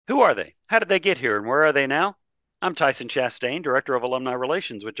Who are they? How did they get here, and where are they now? I'm Tyson Chastain, Director of Alumni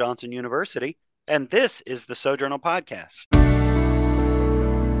Relations with Johnson University, and this is the Sojournal Podcast.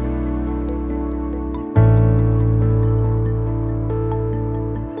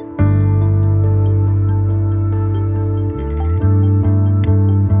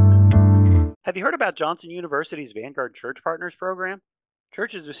 Have you heard about Johnson University's Vanguard Church Partners program?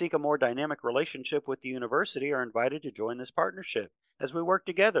 Churches who seek a more dynamic relationship with the university are invited to join this partnership as we work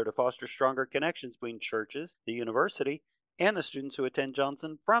together to foster stronger connections between churches, the university, and the students who attend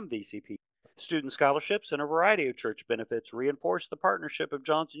Johnson from VCP. Student scholarships and a variety of church benefits reinforce the partnership of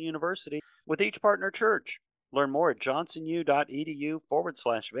Johnson University with each partner church. Learn more at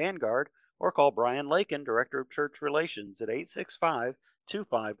johnsonu.edu/Vanguard or call Brian Lakin, Director of Church Relations, at 865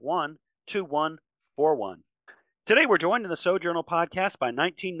 251 2141. Today, we're joined in the Sojournal podcast by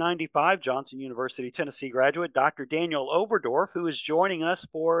 1995 Johnson University, Tennessee graduate Dr. Daniel Overdorf, who is joining us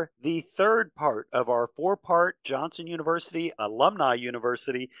for the third part of our four-part Johnson University Alumni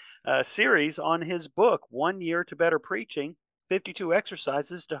University series on his book, 1 Year to Better Preaching, 52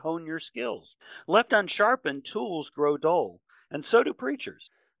 Exercises to Hone Your Skills. Left unsharpened, tools grow dull, and so do preachers.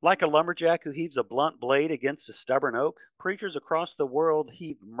 Like a lumberjack who heaves a blunt blade against a stubborn oak, preachers across the world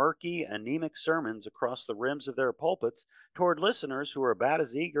heave murky, anemic sermons across the rims of their pulpits toward listeners who are about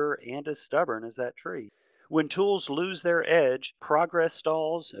as eager and as stubborn as that tree. When tools lose their edge, progress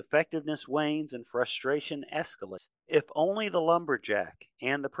stalls, effectiveness wanes, and frustration escalates. If only the lumberjack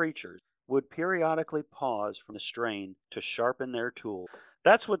and the preachers would periodically pause from the strain to sharpen their tool.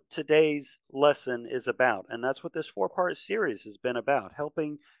 That's what today's lesson is about, and that's what this four-part series has been about,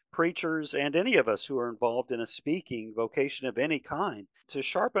 helping preachers and any of us who are involved in a speaking vocation of any kind to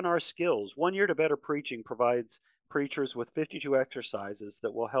sharpen our skills. 1 Year to Better Preaching provides preachers with 52 exercises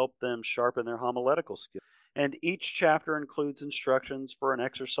that will help them sharpen their homiletical skills. And each chapter includes instructions for an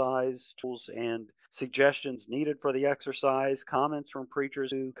exercise, tools and suggestions needed for the exercise, comments from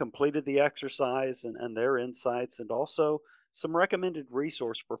preachers who completed the exercise and their insights, and also some recommended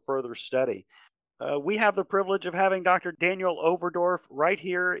resource for further study. We have the privilege of having Dr. Daniel Overdorf right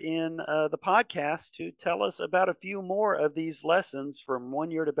here in the podcast to tell us about a few more of these lessons from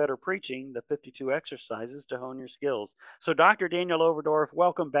 1 Year to Better Preaching, the 52 exercises to hone your skills. So, Dr. Daniel Overdorf,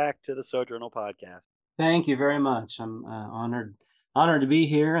 welcome back to the Sojournal Podcast. Thank you very much. I'm honored to be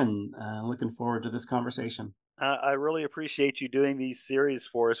here and looking forward to this conversation. I really appreciate you doing these series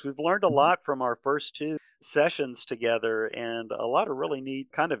for us. We've learned a lot from our first two sessions together and a lot of really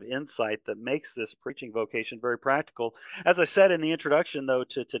neat kind of insight that makes this preaching vocation very practical. As I said in the introduction, though,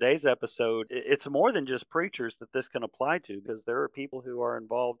 to today's episode, it's more than just preachers that this can apply to, because there are people who are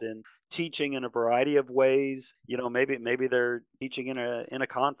involved in teaching in a variety of ways. You know, maybe they're teaching in a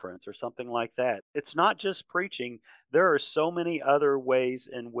conference or something like that. It's not just preaching. There are so many other ways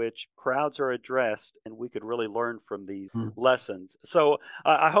in which crowds are addressed, and we could really learn from these lessons. So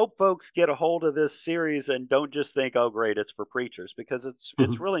I hope folks get a hold of this series and don't just think, "Oh, great, it's for preachers," because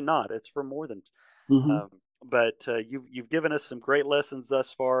it's really not. It's for more than. But you've given us some great lessons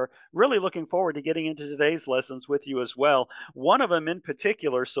thus far. Really looking forward to getting into today's lessons with you as well. One of them in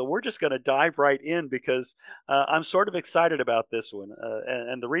particular, so we're just going to dive right in because I'm sort of excited about this one.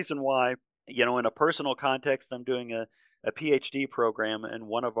 And the reason why, you know, in a personal context, I'm doing a PhD program, and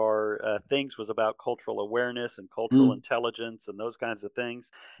one of our things was about cultural awareness and cultural intelligence and those kinds of things.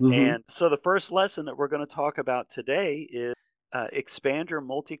 And so the first lesson that we're going to talk about today is expand your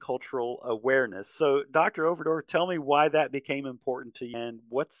multicultural awareness. So, Dr. Overdorf, tell me why that became important to you, and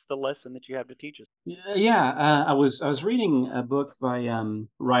what's the lesson that you have to teach us? I was reading a book by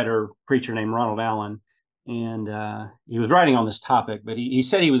writer preacher named Ronald Allen, and he was writing on this topic. But he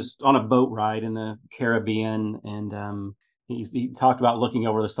said he was on a boat ride in the Caribbean, and he talked about looking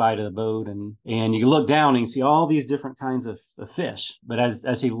over the side of the boat, and you look down and you see all these different kinds of fish. But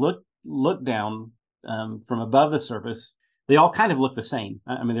as he looked down from above the surface, they all kind of look the same.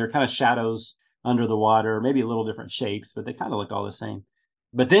 I mean, they're kind of shadows under the water, maybe a little different shapes, but they kind of looked all the same.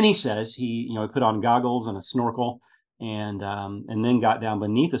 But then he says he put on goggles and a snorkel, and then got down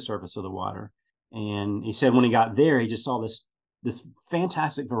beneath the surface of the water. And he said when he got there, he just saw this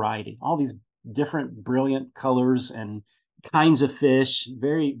fantastic variety, all these different, brilliant colors and kinds of fish,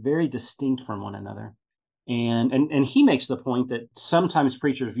 very, very distinct from one another. And he makes the point that sometimes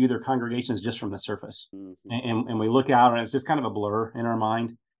preachers view their congregations just from the surface. And we look out and it's just kind of a blur in our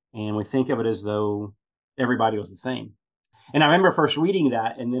mind. And we think of it as though everybody was the same. And I remember first reading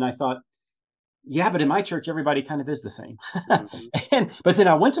that, and then I thought, yeah, but in my church, everybody kind of is the same. But then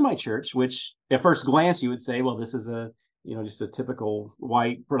I went to my church, which at first glance, you would say, well, this is just a typical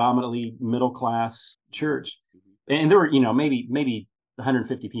white, predominantly middle class church. And there were, maybe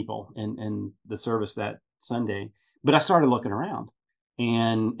 150 people in the service that Sunday. But I started looking around,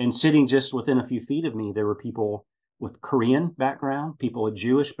 and sitting just within a few feet of me, there were people with Korean background, people with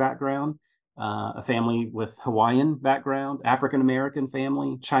Jewish background, a family with Hawaiian background, African American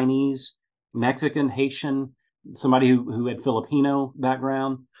family, Chinese, Mexican, Haitian, somebody who had Filipino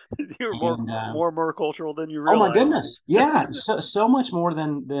background. You're And more cultural than you oh my realize. goodness, yeah, so much more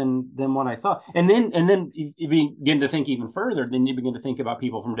than what I thought. And then you begin to think even further. Then you begin to think about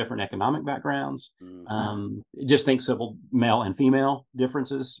people from different economic backgrounds. Mm-hmm. Just think simple male and female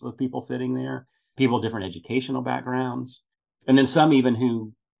differences with people sitting there. People with different educational backgrounds, and then some even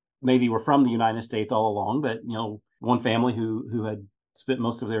who maybe were from the United States all along, but one family who had spent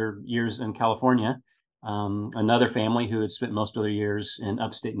most of their years in California, another family who had spent most of their years in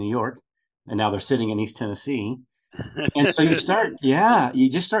upstate New York, and now they're sitting in East Tennessee. And so you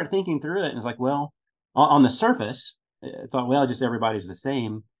just start thinking through it, and it's like, well, on the surface, I thought, well, just everybody's the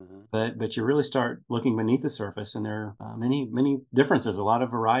same, Mhm. but you really start looking beneath the surface, and there are many differences, a lot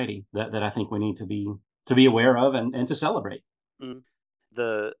of variety that I think we need to be aware of and to celebrate. Mm.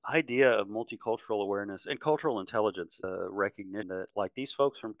 The idea of multicultural awareness and cultural intelligence, recognition that like these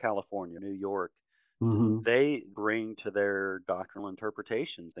folks from California, New York, Hmm. they bring to their doctrinal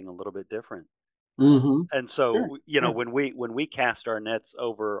interpretations thing a little bit different. Hmm. And Sure, so, sure. when we cast our nets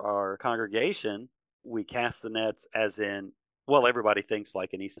over our congregation, we cast the nets as in, well, everybody thinks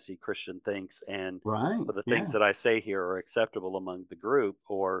like an ECC Christian thinks, and Right. the things Yeah. that I say here are acceptable among the group,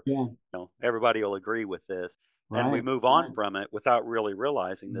 or Yeah. everybody will agree with this. And we Right. move on Right. from it without really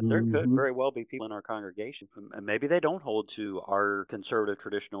realizing that there could Hmm. very well be people in our congregation, and maybe they don't hold to our conservative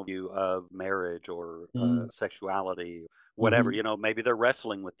traditional view of marriage or sexuality, whatever. Hmm. Maybe they're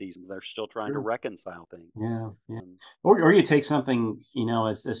wrestling with these and they're still trying to Sure. reconcile things. Yeah. Yeah. Um, Or you take something,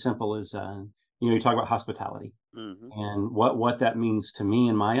 as simple as, you talk about hospitality. mhm, And what that means to me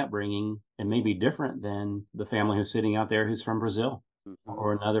and my upbringing, it may be different than the family who's sitting out there who's from Brazil, mhm,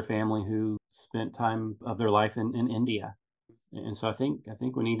 or another family who spent time of their life in India. And so I think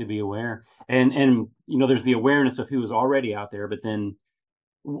we need to be aware. And there's the awareness of who is already out there, but then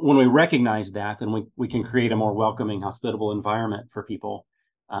when we recognize that, then we can create a more welcoming, hospitable environment for people,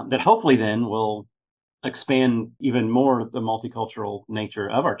 that hopefully then will expand even more the multicultural nature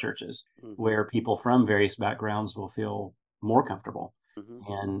of our churches, mhm, where people from various backgrounds will feel more comfortable mhm,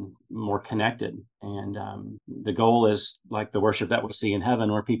 and more connected. And the goal is like the worship that we see in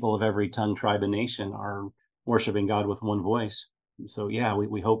heaven, where people of every tongue, tribe, and nation are worshiping God with one voice. So yeah,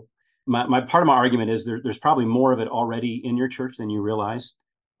 we hope. My part of my argument is there's probably more of it already in your church than you realize.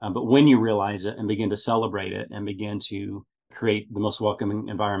 But when you realize it and begin to celebrate it and begin to create the most welcoming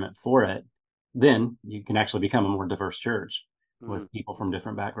environment for it, then you can actually become a more diverse church mhm. with people from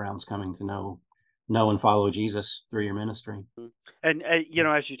different backgrounds coming to know and follow Jesus through your ministry. Mm. And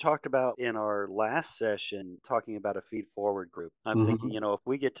as you talked about in our last session, talking about a feed forward group, I'm thinking, Hmm. if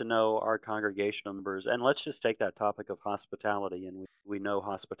we get to know our congregational members, and let's just take that topic of hospitality, and we know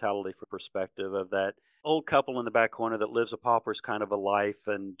hospitality from perspective of that old couple in the back corner that lives a pauper's kind of a life,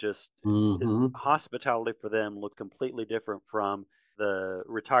 and just Hmm. hospitality for them look completely different from the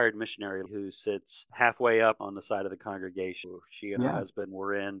retired missionary who sits halfway up on the side of the congregation. She and her Yeah. husband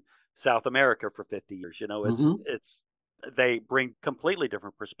were in South America for 50 years. Hmm. It's they bring completely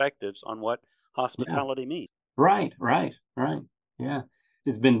different perspectives on what Yeah. hospitality means. Right. Right. Right. Yeah.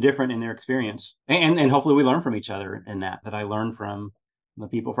 It's been different in their experience, and hopefully we learn from each other in that I learn from the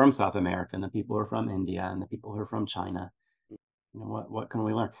people from South America and the people who are from India and the people who are from China. What can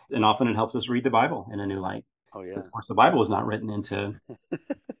we learn? And often it helps us read the Bible in a new light. Oh Of yeah. course, the Bible was not written into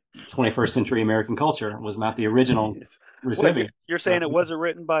 21st century American culture. It was not the original What you're recipient. saying? It wasn't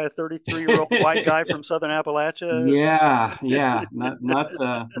written by a 33-year-old white guy from Southern Appalachia? Yeah, yeah, not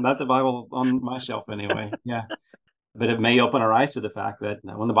the Bible on my shelf anyway. Yeah, but it may open our eyes to the fact that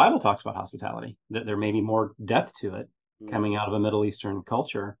when the Bible talks about hospitality, that there may be more depth to it Mm. coming out of a Middle Eastern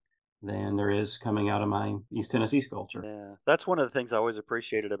culture than there is coming out of my East Tennessee culture. Yeah, that's one of the things I always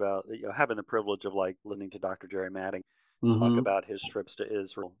appreciated about having the privilege of like listening to Dr. Jerry Madding talk Hmm. about his trips to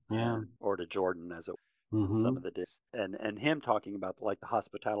Israel Yeah. or to Jordan as it and some of Hmm. the days, and him talking about like the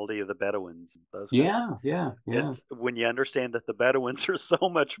hospitality of the Bedouins, those kind of. Yeah. Yeah. Yeah. It's when you understand that the Bedouins are so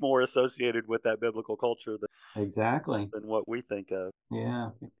much more associated with that biblical culture Exactly. than what we think of. Yeah.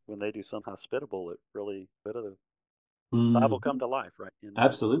 When they do something hospitable, it really bit of the Bible come Hmm. to life, right?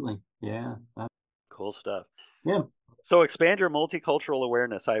 Absolutely. Yeah. Cool stuff. Yeah. So expand your multicultural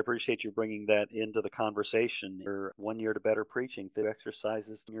awareness. I appreciate you bringing that into the conversation. Your 1 year to better preaching through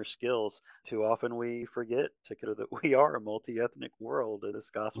exercises in your skills. Too often we forget to consider that we are a multi-ethnic world, and this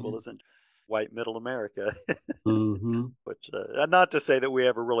Yeah. gospel isn't white middle America. Mm-hmm. Which, not to say that we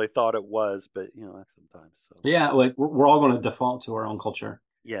ever really thought it was, but sometimes. So Yeah, like we're all going to default to our own culture.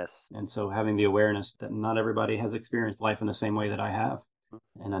 yes. And so having the awareness that not everybody has experienced life in the same way that I have.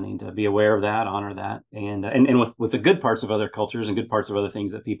 And I need to be aware of that, honor that, and with the good parts of other cultures and good parts of other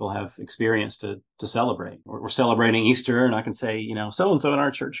things that people have experienced to celebrate. We're celebrating Easter, and I can say, so and so in our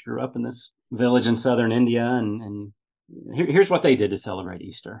church grew up in this village in southern India, and here's what they did to celebrate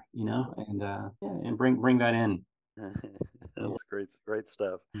Easter, and bring that in. That's great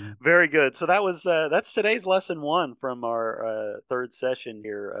stuff. Very good. So that's today's lesson one from our third session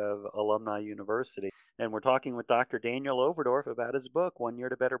here of Alumni University, and we're talking with Dr. Daniel Overdorf about his book, 1 Year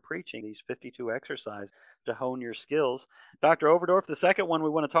to Better Preaching: These 52 Exercises to Hone Your Skills. Dr. Overdorf, the second one we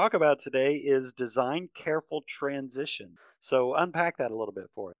want to talk about today is design careful transition. So unpack that a little bit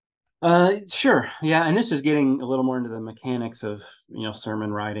for us. Sure. Yeah. And this is getting a little more into the mechanics of,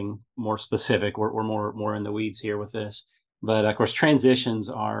 sermon writing, more specific. We're more in the weeds here with this. But of course, transitions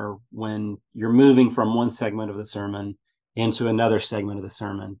are when you're moving from one segment of the sermon into another segment of the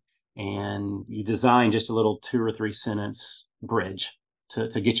sermon. And you design just a little 2 or 3 sentence bridge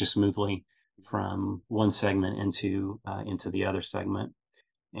to get you smoothly from one segment into the other segment.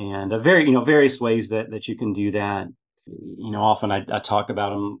 And various ways that you can do that. Often I talk about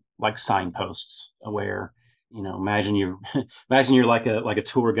them like signposts, where imagine you're like a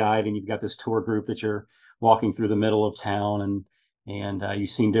tour guide, and you've got this tour group that you're walking through the middle of town, and you've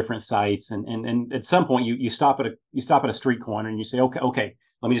seen different sites, and at some point you stop at a street corner, and you say, okay,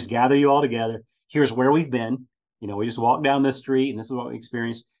 let me just gather you all together. Here's where we've been. We just walked down this street, and this is what we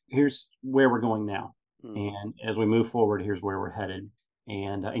experienced. Here's where we're going now, and as we move forward, here's where we're headed.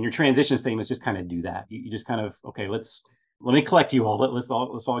 And your transition statements just kind of do that. You just kind of, okay, let me collect you all. Let's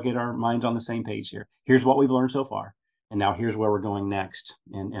all get our minds on the same page here. Here's what we've learned so far, and now here's where we're going next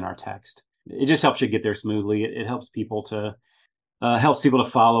in our text. It just helps you get there smoothly. It helps people to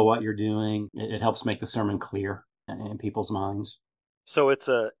follow what you're doing. It helps make the sermon clear in people's minds. So it's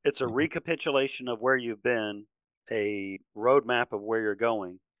a recapitulation of where you've been, a roadmap of where you're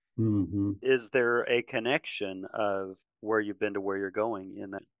going. Mm-hmm. Is there a connection of where you've been to where you're going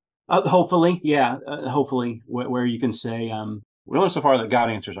in that? Hopefully, yeah. Hopefully, where you can say, we learned so far that God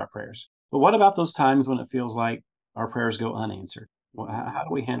answers our prayers. But what about those times when it feels like our prayers go unanswered? Well, how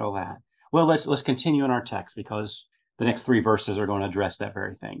do we handle that? Well, let's continue in our text, because the next 3 verses are going to address that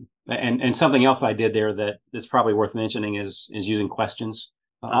very thing. And something else I did there that's probably worth mentioning is using questions.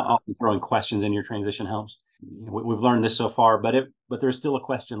 Often throwing questions in your transition helps. We've learned this so far, but there's still a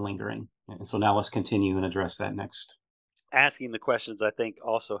question lingering. And so now let's continue and address that next. Asking the questions, I think,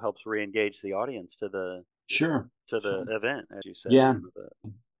 also helps re-engage the audience to the event, as you said. Yeah.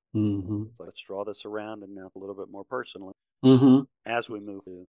 Let's draw this around and now a little bit more personally as we move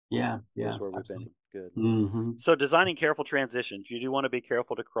to where we've absolutely. been. Good. Mm-hmm. So designing careful transitions. You do want to be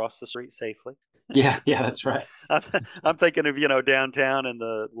careful to cross the street safely. Yeah, that's right. I'm thinking of downtown and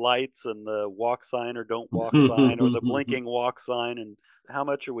the lights and the walk sign or don't walk sign or the blinking walk sign, and how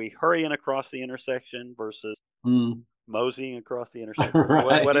much are we hurrying across the intersection versus moseying across the intersection,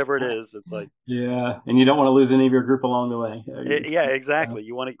 right. Whatever it is. It's like, yeah, and you don't want to lose any of your group along the way. yeah, exactly.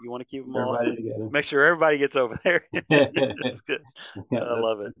 You want to keep them all together. Make sure everybody gets over there. That's good. Yeah, I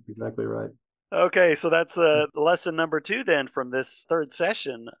love it. That's exactly right. Okay, so that's lesson number 2 then from this third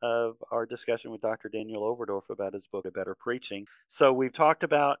session of our discussion with Dr. Daniel Overdorf about his book, Better Preaching. So we've talked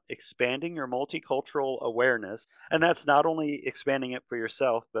about expanding your multicultural awareness, and that's not only expanding it for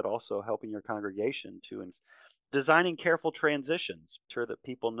yourself, but also helping your congregation to designing careful transitions, sure that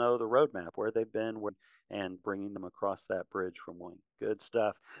people know the roadmap, where they've been, and bringing them across that bridge from one. Good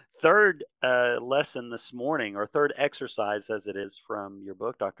stuff. Third lesson this morning, or third exercise as it is from your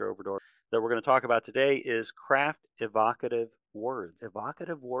book, Dr. Overdorf, that we're going to talk about today is craft evocative words.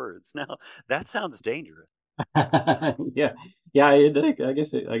 Evocative words. Now, that sounds dangerous. yeah, I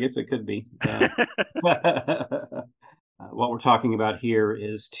guess it could be. What we're talking about here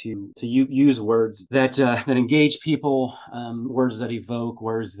is to use words that engage people, words that evoke,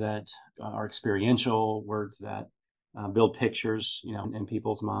 words that are experiential, words that build pictures, in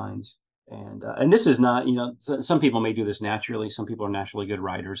people's minds. And this is not, some people may do this naturally. Some people are naturally good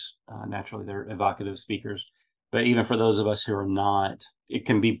writers. Naturally, they're evocative speakers. But even for those of us who are not, it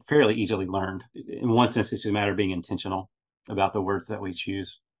can be fairly easily learned. In one sense, it's just a matter of being intentional about the words that we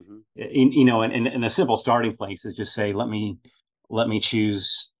choose. And a simple starting place is just say, let me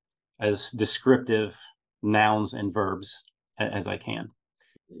choose as descriptive nouns and verbs as I can.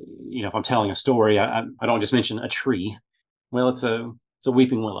 If I'm telling a story, I don't just mention a tree. Well, it's a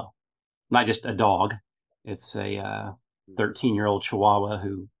weeping willow, not just a dog. It's a 13-year-old Chihuahua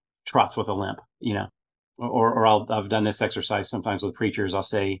who trots with a limp, I've done this exercise sometimes with preachers. I'll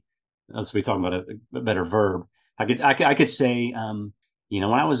say, let's be talking about a better verb. I could say, when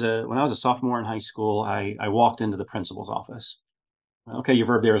I was a sophomore in high school, I walked into the principal's office. Okay, your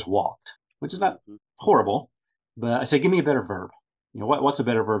verb there is walked, which is not horrible, but I say, give me a better verb. What's a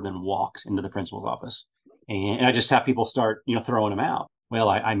better verb than walked into the principal's office? And I just have people start, throwing them out. Well,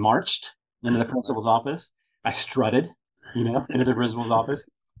 I marched into the principal's office. I strutted, into the principal's office.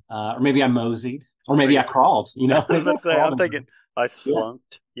 Or maybe I moseyed, or maybe I crawled, maybe I I'm crawled. thinking I Yeah. slunked.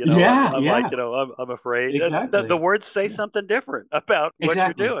 Yeah, I'm like, yeah, I'm afraid. The exactly. words say Yeah, something different about what you're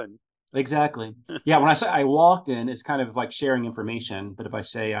exactly. doing. Exactly. Yeah, when I say I walked in, it's kind of like sharing information. But if I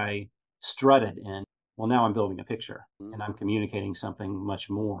say I strutted in, well, now I'm building a picture and I'm communicating something much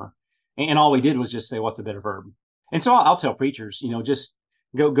more. And all we did was just say, what's a better verb? And so I'll tell preachers, just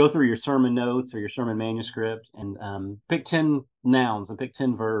go through your sermon notes or your sermon manuscript and pick 10 nouns and pick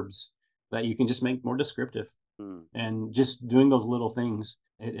 10 verbs that you can just make more descriptive. Mm. And just doing those little things,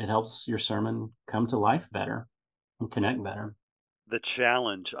 it helps your sermon come to life better and connect better. The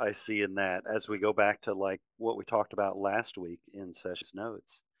challenge I see in that, as we go back to like what we talked about last week in sessions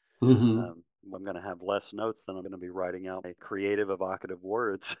notes, Mm-hmm. I'm going to have less notes than I'm going to be writing out creative, evocative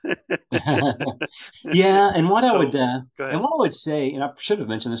words. Yeah, So go and ahead. what I would say, and I should have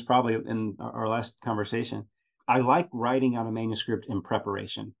mentioned this probably in our last conversation, I like writing out a manuscript in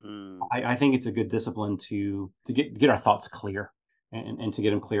preparation. Mm, I think it's a good discipline to get our thoughts clear and to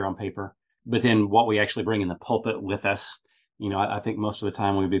get them clear on paper. But then what we actually bring in the pulpit with us, I think most of the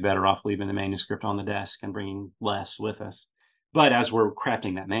time we'd be better off leaving the manuscript on the desk and bringing less with us. But as we're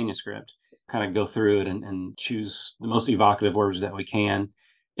crafting that manuscript, kind of go through it and choose the most evocative words that we can.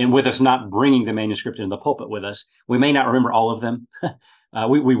 And with us not bringing the manuscript into the pulpit with us, we may not remember all of them.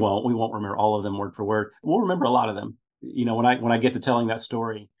 We won't remember all of them word for word. We'll remember a lot of them. When I get to telling that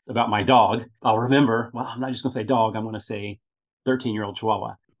story about my dog, I'll remember. Well, I'm not just going to say dog. I'm going to say 13-year-old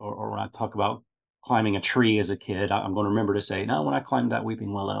Chihuahua. Or when I talk about climbing a tree as a kid, I'm going to remember to say, no, when I climbed that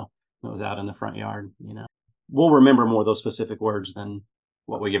weeping willow that was out in the front yard. We'll remember more of those specific words than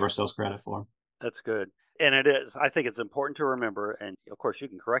what we give ourselves credit for. that's good. And it is. I think it's important to remember, and of course, you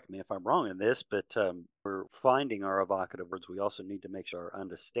can correct me if I'm wrong in this, but we're finding our evocative words. We also need to make sure are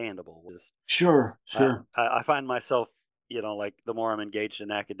understandable. Sure, I, sure. I find myself, like the more I'm engaged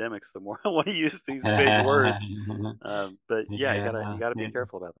in academics, the more I want to use these big words. But yeah, you Yeah, gotta be yeah,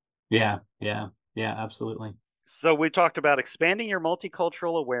 careful about that. yeah, yeah, yeah, absolutely. So we talked about expanding your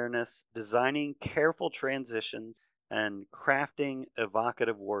multicultural awareness, designing careful transitions, and crafting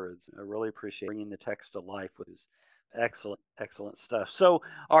evocative words. I really appreciate bringing the text to life with this. Excellent, excellent stuff. So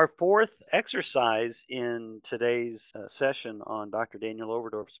our fourth exercise in today's session on Dr. Daniel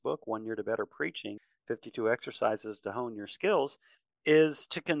Overdorf's book, 1 Year to Better Preaching, 52 Exercises to Hone Your Skills, is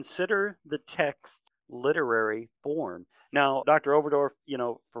to consider the text's literary form. Now, Dr. Overdorf,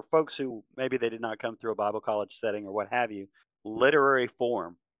 for folks who maybe they did not come through a Bible college setting or what have you, literary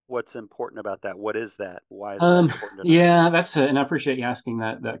form, what's important about that? What is that? Why is that Um, important to know? yeah, and I appreciate you asking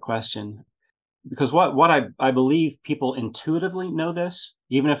that question because what I believe people intuitively know this,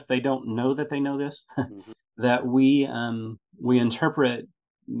 even if they don't know that they know this, Hmm. that we interpret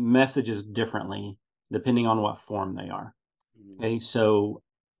messages differently depending on what form they are. Hmm. Okay, so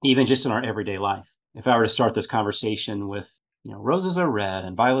even just in our everyday life, if I were to start this conversation with, roses are red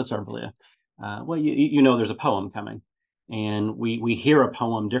and violets are blue, well, there's a poem coming, and we hear a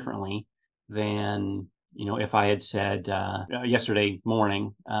poem differently than if I had said yesterday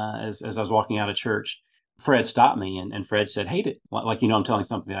morning as I was walking out of church, Fred stopped me and Fred said, "Hate it," like I'm telling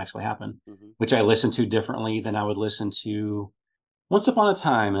something that actually happened, Hmm. which I listened to differently than I would listen to "Once Upon a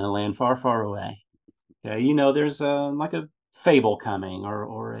Time in a Land Far, Far Away." Okay, there's like a fable coming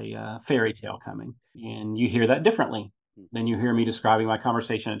or a fairy tale coming, and you hear that differently than you hear me describing my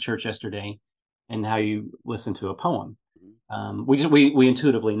conversation at church yesterday and how you listen to a poem. Hmm. We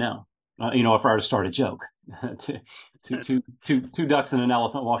intuitively know. If I were to start a joke, two ducks and an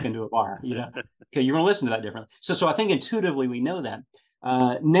elephant walk into a bar. Okay, you're going to listen to that differently. So I think intuitively we know that.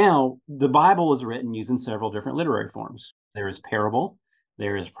 Now the Bible is written using several different literary forms. There is parable,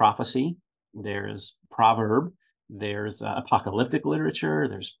 there is prophecy, there's proverb, there's apocalyptic literature,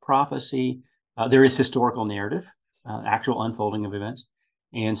 there's prophecy, there is historical narrative, actual unfolding of events.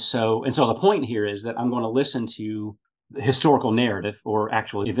 And so the point here is that I'm going to listen to the historical narrative or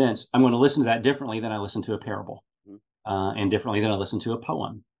actual events. I'm going to listen to that differently than I listen to a parable, and differently than I listen to a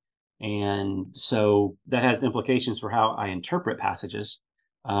poem. And so that has implications for how I interpret passages,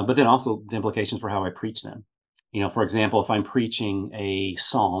 but then also the implications for how I preach them. For example, if I'm preaching a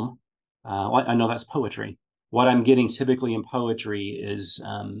psalm, I know that's poetry. What I'm getting typically in poetry is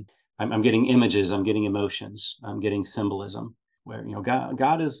I'm getting images, I'm getting emotions, I'm getting symbolism. Where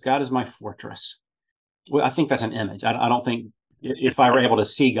God is my fortress. Well, I think that's an image. I don't think if I were able to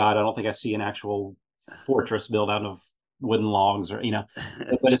see God, I don't think I see an actual fortress built out of wooden logs or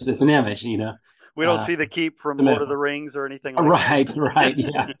but it's an image. We don't see the keep from The Lord of metaphor. the Rings or anything like Right, that.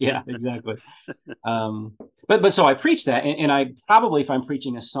 right, yeah, exactly. But so I preach that, and I probably, if I'm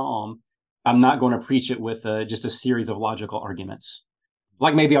preaching a psalm, I'm not going to preach it with just a series of logical arguments.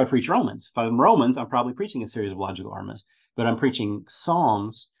 Like maybe I would preach Romans. If I'm Romans, I'm probably preaching a series of logical arguments. But I'm preaching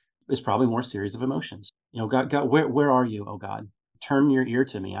Psalms is probably more a series of emotions. God, where are you, oh God? Turn your ear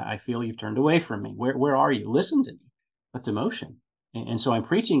to me. I feel you've turned away from me. Where are you? Listen to me. That's emotion. And so I'm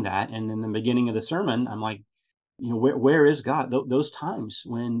preaching that. And in the beginning of the sermon, I'm like, where is God? Those times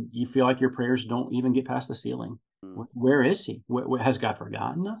when you feel like your prayers don't even get past the ceiling. Where is he? Has God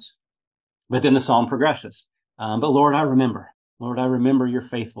forgotten us? But then the psalm progresses. But Lord, I remember. Lord, I remember your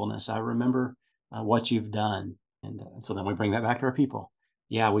faithfulness. I remember what you've done. And so then we bring that back to our people.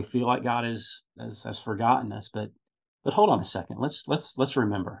 Yeah, we feel like God has forgotten us, but hold on a second. Let's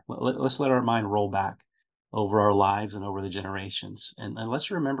remember. Let's let our mind roll back over our lives and over the generations, and let's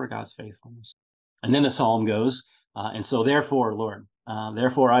remember God's faithfulness. And then the psalm goes, and so therefore, Lord,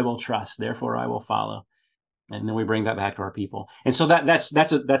 therefore I will trust, therefore I will follow. And then we bring that back to our people. And so that's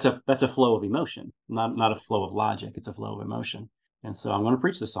a flow of emotion, not a flow of logic. It's a flow of emotion. And so I'm going to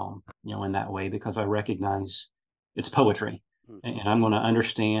preach the psalm, in that way, because I recognize it's poetry, and I'm going to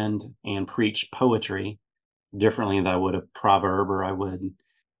understand and preach poetry differently than I would a proverb, or I would,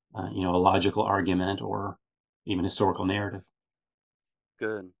 a logical argument, or even historical narrative.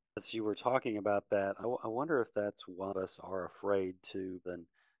 Good. As you were talking about that, I wonder if that's why of us are afraid to the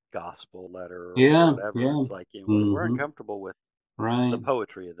gospel letter or Yeah, whatever. yeah. It's like, we're Mm-hmm. uncomfortable with the Right,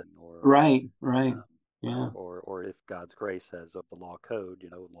 poetry of them, right, right. um, Yeah. or if God's grace has of the law code,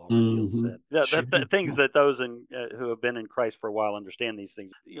 law reveals Mm-hmm. sin. Yeah, Sure. things that those who have been in Christ for a while understand these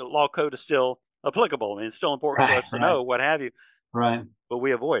things. Law code is still applicable. I mean, it's still important for Right, us to right, know what have you, right. but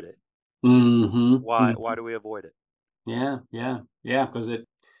we avoid it. Mm-hmm. Why? Mm-hmm. Why do we avoid it? Yeah, yeah, yeah. Because it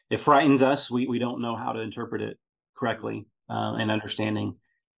frightens us. We don't know how to interpret it correctly, and understanding.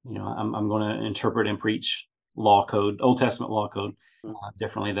 I'm going to interpret and preach law code, Old Testament law code, Mm-hmm.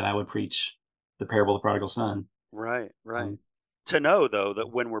 differently than I would preach the parable of the prodigal son. Right, right. Um, To know though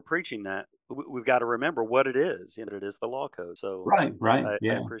that when we're preaching that, we've got to remember what it is. It is the law code. So right, right. I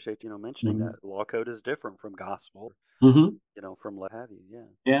Yeah. appreciate mentioning Mm-hmm. that law code is different from gospel. Mm-hmm. From what have you. Yeah.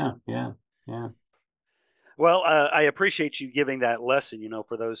 Yeah, yeah, yeah. Well, I appreciate you giving that lesson.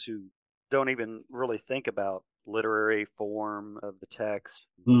 For those who don't even really think about literary form of the text,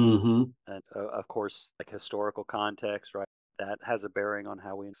 Mm-hmm. and of course, like historical context, right? That has a bearing on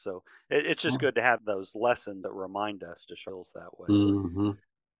how we. So it's just Yeah. good to have those lessons that remind us to show us that way. Mm-hmm.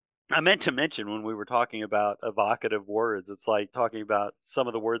 I meant to mention when we were talking about evocative words, it's like talking about some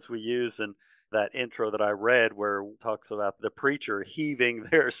of the words we use in that intro that I read, where it talks about the preacher heaving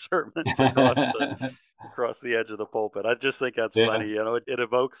their sermons across the edge of the pulpit. I just think that's Yeah. funny. It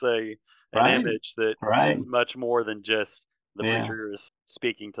evokes an Right. image that Right. is much more than just the Yeah. preacher is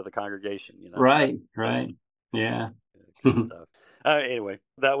speaking to the congregation. Right. Yeah. Right. Yeah. Good stuff. Anyway,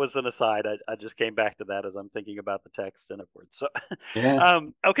 that was an aside. I just came back to that as I'm thinking about the text and upwards. So, Yeah.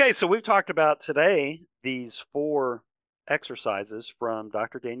 okay, so we've talked about today these 4 exercises from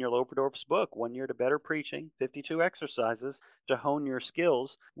Dr. Daniel Overdorf's book, 1 Year to Better Preaching, 52 exercises to hone your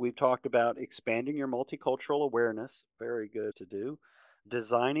skills. We've talked about expanding your multicultural awareness, very good to do,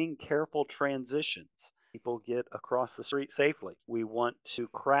 designing careful transitions. People get across the street safely. We want to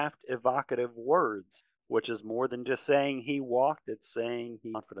craft evocative words, which is more than just saying he walked, it's saying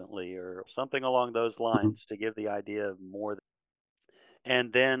he confidently or something along those Mhm. lines to give the idea of more.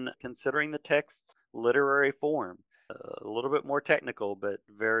 And then considering the text's literary form, a little bit more technical, but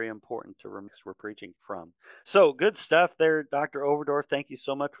very important to remember we're preaching from. So good stuff there, Dr. Overdorf. Thank you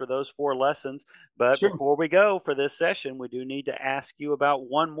so much for those 4 lessons. But Sure. before we go for this session, we do need to ask you about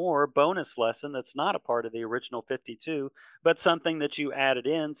one more bonus lesson that's not a part of the original 52, but something that you added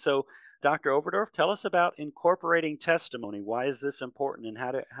in. So, Dr. Overdorf, tell us about incorporating testimony. Why is this important, and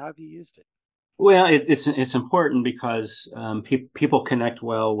how have you used it? Well, it's important because people connect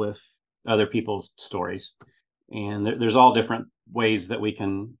well with other people's stories, and there's all different ways that we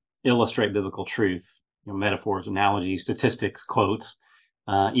can illustrate biblical truth. Metaphors, analogies, statistics, quotes,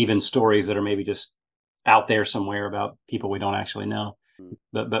 even stories that are maybe just out there somewhere about people we don't actually know. Mm.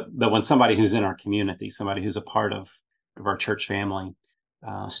 But when somebody who's in our community, somebody who's a part of our church family,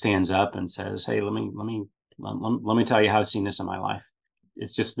 stands up and says, "Hey, let me tell you how I've seen this in my life."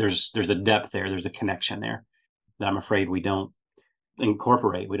 It's just there's a depth there, there's a connection there that I'm afraid we don't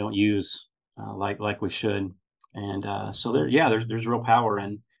incorporate, we don't use like we should. And so there's real power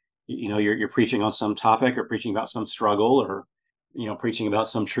in, you're preaching on some topic or preaching about some struggle or, preaching about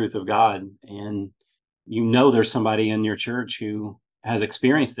some truth of God. And, there's somebody in your church who has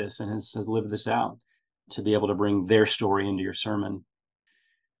experienced this and has lived this out, to be able to bring their story into your sermon.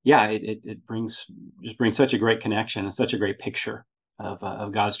 Yeah, it brings such a great connection and such a great picture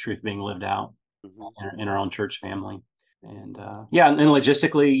of God's truth being lived out Mhm. in our own church family. And and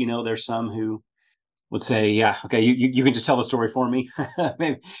logistically, there's some who would say, yeah, okay, you can just tell the story for me,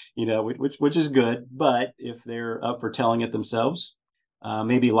 maybe, which is good. But if they're up for telling it themselves,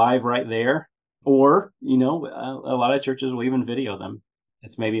 maybe live right there, or a lot of churches will even video them.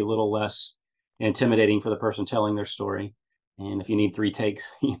 It's maybe a little less intimidating for the person telling their story. And if you need 3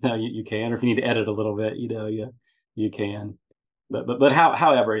 takes, you can, or if you need to edit a little bit, you can. But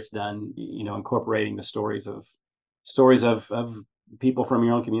however it's done, incorporating the stories of people from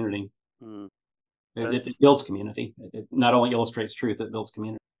your own community. Mm. It That's builds community. It not only illustrates truth, it builds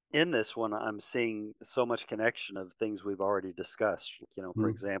community. in this one. I'm seeing so much connection of things we've already discussed. For Mm.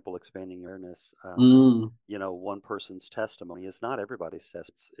 example, expanding awareness. Mm, One person's testimony is not everybody's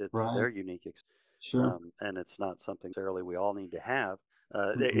test. It's right. their unique Sure. and it's not something necessarily we all need to have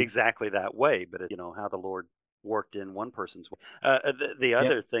Mhm. exactly that way, but how the Lord worked in one person's way. The Yep.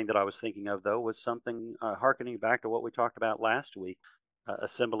 other thing that I was thinking of, though, was something hearkening back to what we talked about last week.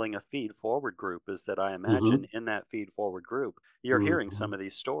 Assembling a feed forward group is that I Hmm. imagine in that feed forward group you're hearing Hmm. some of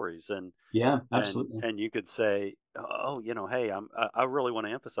these stories, and Yeah, and absolutely. and you could say, oh, hey, I really want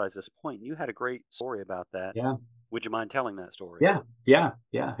to emphasize this point. You had a great story about that. Yeah. Would you mind telling that story? Yeah. Yeah.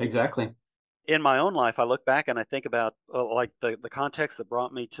 Yeah. Exactly. In my own life, I look back and I think about like the context that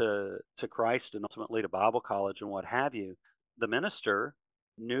brought me to Christ and ultimately to Bible college and what have you. The minister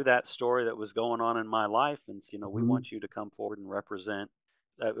knew that story that was going on in my life, and said, we Hmm. want you to come forward and represent.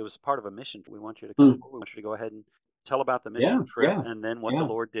 It was part of a mission. We want you to come Mm. forward. We want you to go ahead and tell about the mission Yeah. trip Yeah. and then what the Yeah.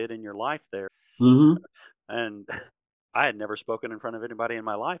 Lord did in your life there. Hmm. And I had never spoken in front of anybody in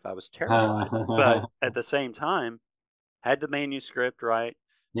my life. I was terrified, but at the same time, had the manuscript right,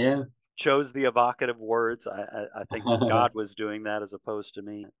 Yeah. chose the evocative words. I think God was doing that as opposed to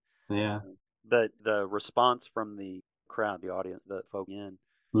me. Yeah. But the response from the crowd, the audience, the folk in,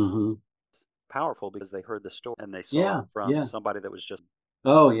 Hmm. powerful because they heard the story and they saw it Yeah. from Yeah. somebody that was just,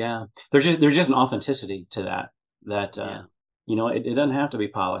 Oh yeah. There's just an authenticity to that yeah. it doesn't have to be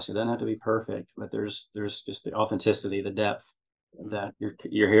polished. It doesn't have to be perfect, but there's just the authenticity, the depth, Mhm. that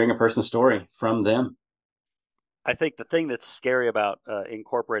you're hearing a person's story from them. I think the thing that's scary about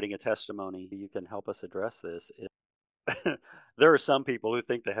incorporating a testimony, you can help us address this. There are some people who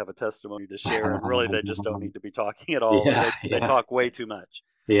think they have a testimony to share, and really they just don't need to be talking at all, or Yeah, they yeah, talk way too much.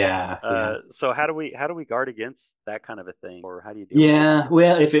 yeah, yeah. So how do we guard against that kind of a thing, or how do you deal with Yeah,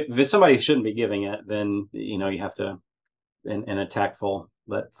 well, if it's somebody who shouldn't be giving it, then you have to, in a tactful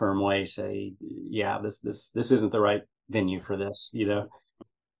but firm way, say, yeah, this isn't the right venue for this.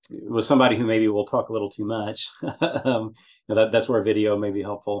 With somebody who maybe will talk a little too much, that's where video may be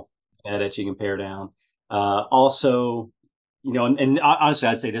helpful. Edit, you can pare down. Also, and honestly,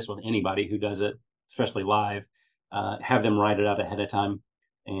 I'd say this with anybody who does it, especially live, have them write it out ahead of time,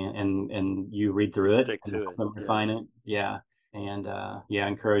 and you read through it stick and to help it? them Yeah. refine it. Yeah, and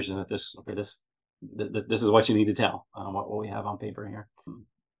encourage them that this is what you need to tell. What we have on paper here,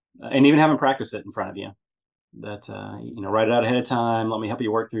 and even have them practice it in front of you. That write it out ahead of time. Let me help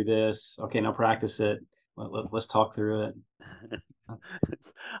you work through this. Okay, now practice it. Let's talk through it.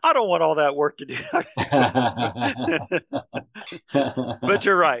 I don't want all that work to do. But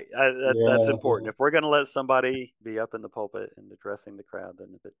you're right. That's Yeah. important. If we're going to let somebody be up in the pulpit and addressing the crowd,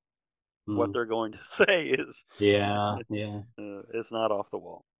 then what Mm. they're going to say is Yeah. Yeah. it's not off the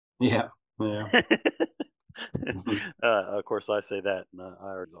wall. Yeah. Yeah. Of course, I say that, and I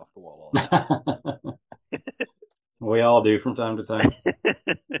already off the wall We all do from time to time.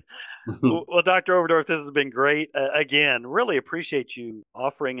 also. Well, Dr. Overdorf, this has been great. Again, really appreciate you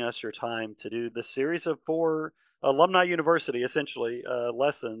offering us your time to do the series of 4 Alumni University, essentially,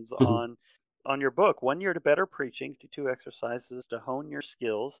 lessons on your book, 1 Year to Better Preaching, 52 Exercises to Hone Your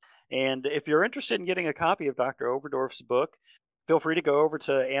Skills. And if you're interested in getting a copy of Dr. Overdorf's book, feel free to go over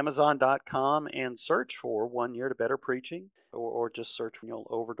to Amazon.com and search for 1 Year to Better Preaching, or just search for Neil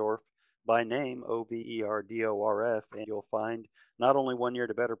Overdorf by name, Overdorf, and you'll find not only 1 Year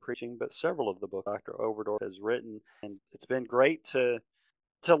to Better Preaching, but several of the books Dr. Overdorf has written. And it's been great to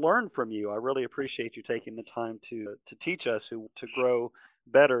learn from you. I really appreciate you taking the time to teach us who to grow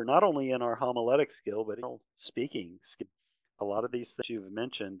better, not only in our homiletic skill, but in our speaking skill. A lot of these things you've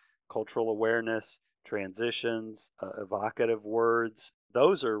mentioned, cultural awareness, transitions, evocative words.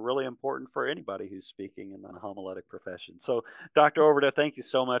 Those are really important for anybody who's speaking in the homiletic profession. So, Dr. Overdorf, thank you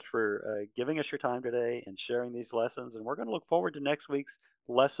so much for giving us your time today and sharing these lessons. And we're going to look forward to next week's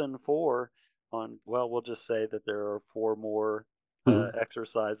lesson 4 on, well, we'll just say that there are 4 more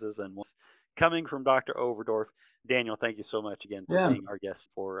exercises and coming from Dr. Overdorf. Daniel, thank you so much again for Yeah. being our guest,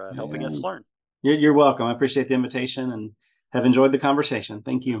 for helping us learn. You're welcome. I appreciate the invitation and have enjoyed the conversation.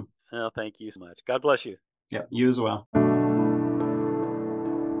 Thank you. Well, thank you so much. God bless you. Yeah, you as well.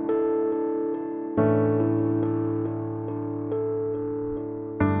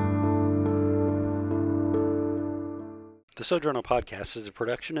 The Sojournal podcast is a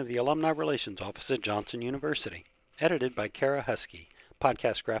production of the Alumni Relations Office at Johnson University. Edited by Kara Husky.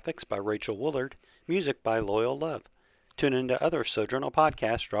 Podcast graphics by Rachel Woolard. Music by Loyal Love. Tune into other Sojournal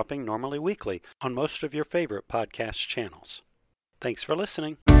podcasts dropping normally weekly on most of your favorite podcast channels. Thanks for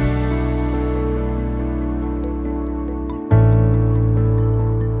listening.